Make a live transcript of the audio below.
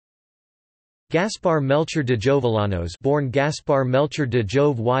Gaspar Melchor de Jovellanos, born Gaspar Melchor de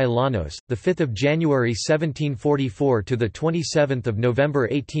Jovellanos, the 5th of January 1744 to the 27th of November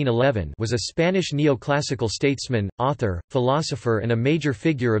 1811, was a Spanish neoclassical statesman, author, philosopher, and a major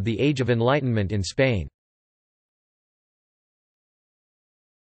figure of the Age of Enlightenment in Spain.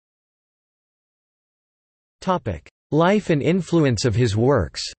 Topic: Life and influence of his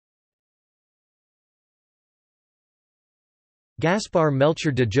works. Gaspar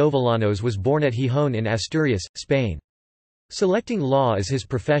Melchor de Jovellanos was born at Gijón in Asturias, Spain. Selecting law as his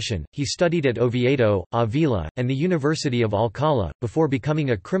profession, he studied at Oviedo, Avila, and the University of Alcalá, before becoming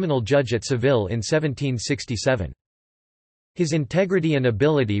a criminal judge at Seville in 1767. His integrity and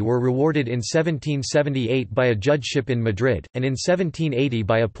ability were rewarded in 1778 by a judgeship in Madrid, and in 1780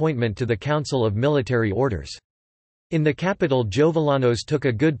 by appointment to the Council of Military Orders. In the capital, Jovellanos took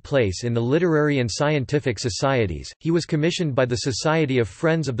a good place in the literary and scientific societies. He was commissioned by the Society of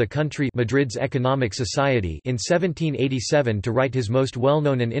Friends of the Country, Madrid's Economic Society, in 1787 to write his most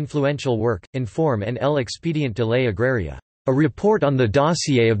well-known and influential work, Informe en el expedient de ley agraria, a report on the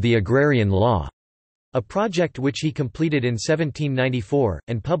dossier of the agrarian law, a project which he completed in 1794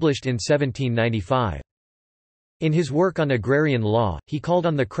 and published in 1795. In his work on agrarian law, he called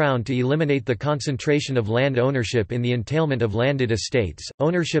on the Crown to eliminate the concentration of land ownership in the entailment of landed estates,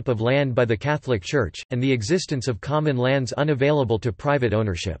 ownership of land by the Catholic Church, and the existence of common lands unavailable to private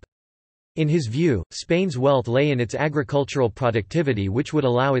ownership. In his view, Spain's wealth lay in its agricultural productivity, which would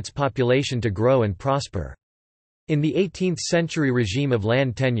allow its population to grow and prosper. In the 18th-century regime of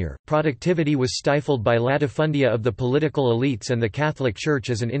land tenure, productivity was stifled by latifundia of the political elites and the Catholic Church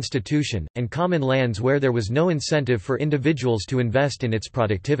as an institution, and common lands where there was no incentive for individuals to invest in its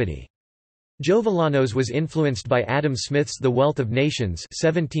productivity. Jovellanos was influenced by Adam Smith's The Wealth of Nations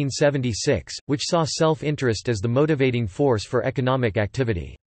 1776, which saw self-interest as the motivating force for economic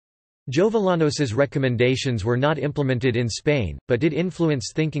activity. Jovellanos's recommendations were not implemented in Spain, but did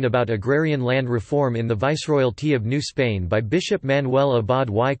influence thinking about agrarian land reform in the Viceroyalty of New Spain by Bishop Manuel Abad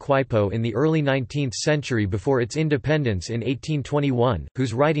y Quipo in the early 19th century before its independence in 1821,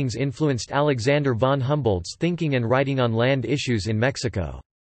 whose writings influenced Alexander von Humboldt's thinking and writing on land issues in Mexico.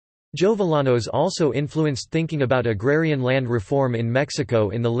 Jovellanos also influenced thinking about agrarian land reform in Mexico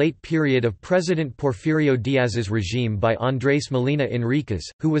in the late period of President Porfirio Díaz's regime by Andrés Molina Enríquez,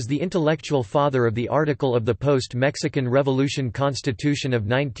 who was the intellectual father of the article of the post-Mexican Revolution Constitution of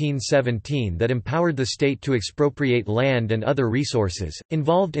 1917 that empowered the state to expropriate land and other resources.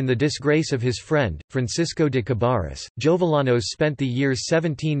 Involved in the disgrace of his friend, Francisco de Cabarrus, Jovellanos spent the years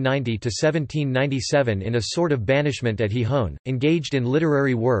 1790 to 1797 in a sort of banishment at Gijón, engaged in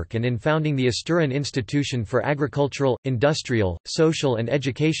literary work and in founding the Asturian Institution for Agricultural, Industrial, Social and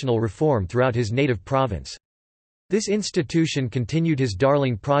Educational Reform throughout his native province. This institution continued his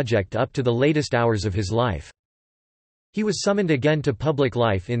darling project up to the latest hours of his life. He was summoned again to public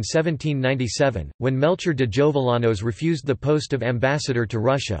life in 1797, when Melchor de Jovellanos refused the post of ambassador to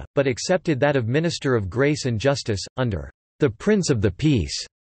Russia, but accepted that of Minister of Grace and Justice, under the Prince of the Peace,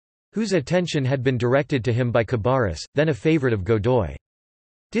 whose attention had been directed to him by Cabarrus, then a favorite of Godoy.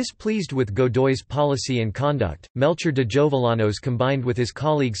 Displeased with Godoy's policy and conduct, Melchor de Jovellanos combined with his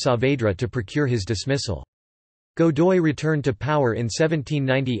colleague Saavedra to procure his dismissal. Godoy returned to power in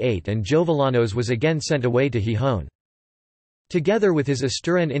 1798 and Jovellanos was again sent away to Gijón. Together with his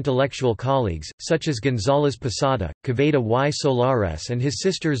Asturian intellectual colleagues, such as González Posada, Quevedo y Solares and his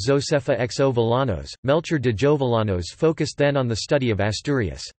sister Josefa Xo Villanos, Melchor de Jovellanos focused then on the study of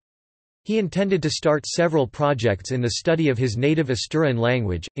Asturias. He intended to start several projects in the study of his native Asturian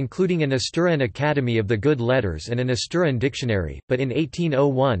language, including an Asturian Academy of the Good Letters and an Asturian dictionary, but in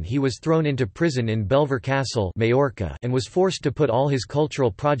 1801 he was thrown into prison in Belver Castle, Majorca, and was forced to put all his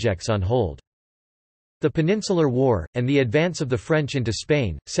cultural projects on hold. The Peninsular War, and the advance of the French into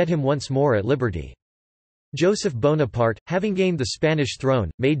Spain, set him once more at liberty. Joseph Bonaparte, having gained the Spanish throne,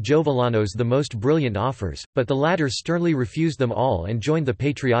 made Jovellanos the most brilliant offers, but the latter sternly refused them all and joined the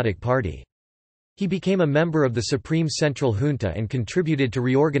Patriotic Party. He became a member of the Supreme Central Junta and contributed to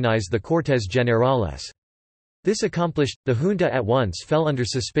reorganize the Cortes Generales. This accomplished, the junta at once fell under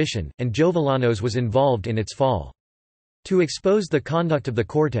suspicion, and Jovellanos was involved in its fall. To expose the conduct of the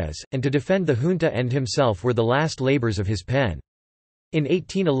Cortes, and to defend the junta and himself were the last labors of his pen. In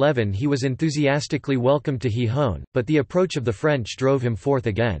 1811 he was enthusiastically welcomed to Gijón, but the approach of the French drove him forth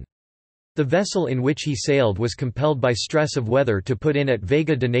again. The vessel in which he sailed was compelled by stress of weather to put in at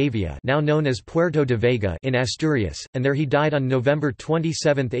Vega de Navia, now known as Puerto de Vega, in Asturias, and there he died on November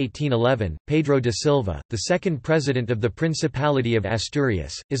 27, 1811. Pedro de Silva, the second president of the Principality of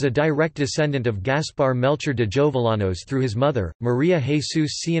Asturias, is a direct descendant of Gaspar Melchor de Jovellanos through his mother, María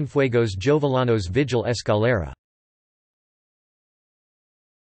Jesús Cienfuegos Jovellanos Vigil Escalera.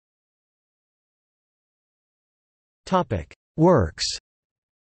 Works.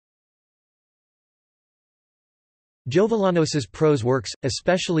 Jovellanos's prose works,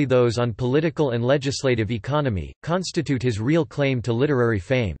 especially those on political and legislative economy, constitute his real claim to literary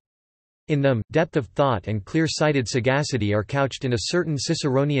fame. In them, depth of thought and clear-sighted sagacity are couched in a certain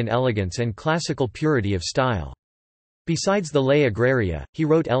Ciceronian elegance and classical purity of style. Besides the Ley Agraria, he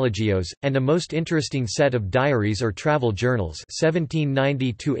wrote elegios, and a most interesting set of diaries or travel journals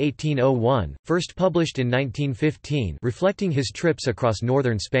 1790–1801, first published in 1915, reflecting his trips across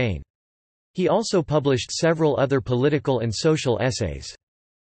northern Spain. He also published several other political and social essays.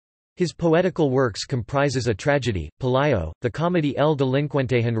 His poetical works comprises a tragedy, Pelayo, the comedy El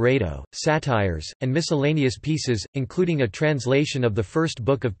Delincuente Henredo, satires, and miscellaneous pieces, including a translation of the first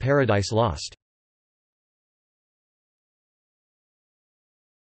book of Paradise Lost.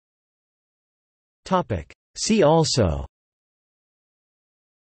 See also: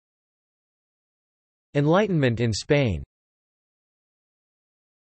 Enlightenment in Spain.